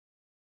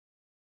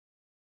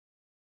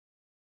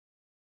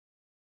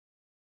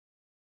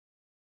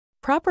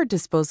Proper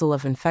disposal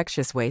of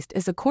infectious waste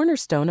is a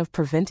cornerstone of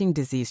preventing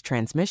disease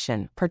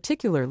transmission,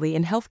 particularly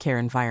in healthcare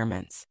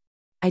environments.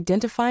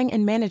 Identifying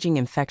and managing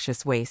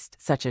infectious waste,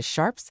 such as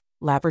sharps,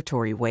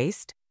 laboratory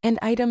waste, and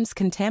items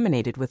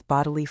contaminated with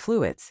bodily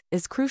fluids,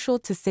 is crucial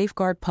to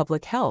safeguard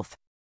public health.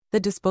 The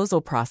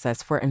disposal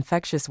process for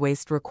infectious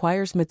waste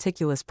requires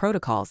meticulous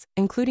protocols,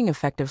 including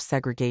effective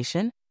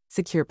segregation,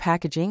 secure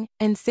packaging,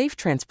 and safe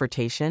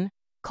transportation,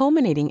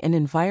 culminating in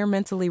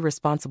environmentally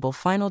responsible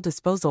final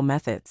disposal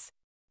methods.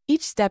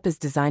 Each step is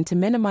designed to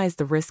minimize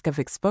the risk of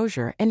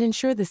exposure and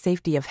ensure the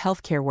safety of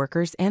healthcare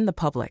workers and the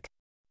public.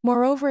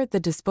 Moreover, the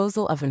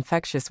disposal of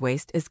infectious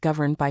waste is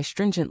governed by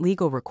stringent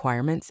legal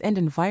requirements and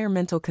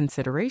environmental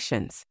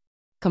considerations.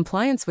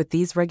 Compliance with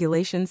these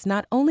regulations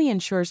not only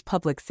ensures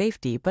public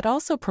safety but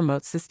also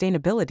promotes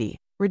sustainability,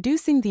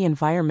 reducing the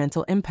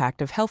environmental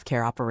impact of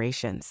healthcare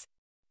operations.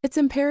 It's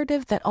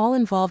imperative that all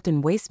involved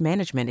in waste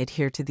management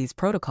adhere to these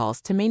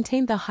protocols to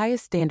maintain the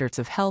highest standards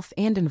of health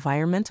and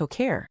environmental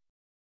care.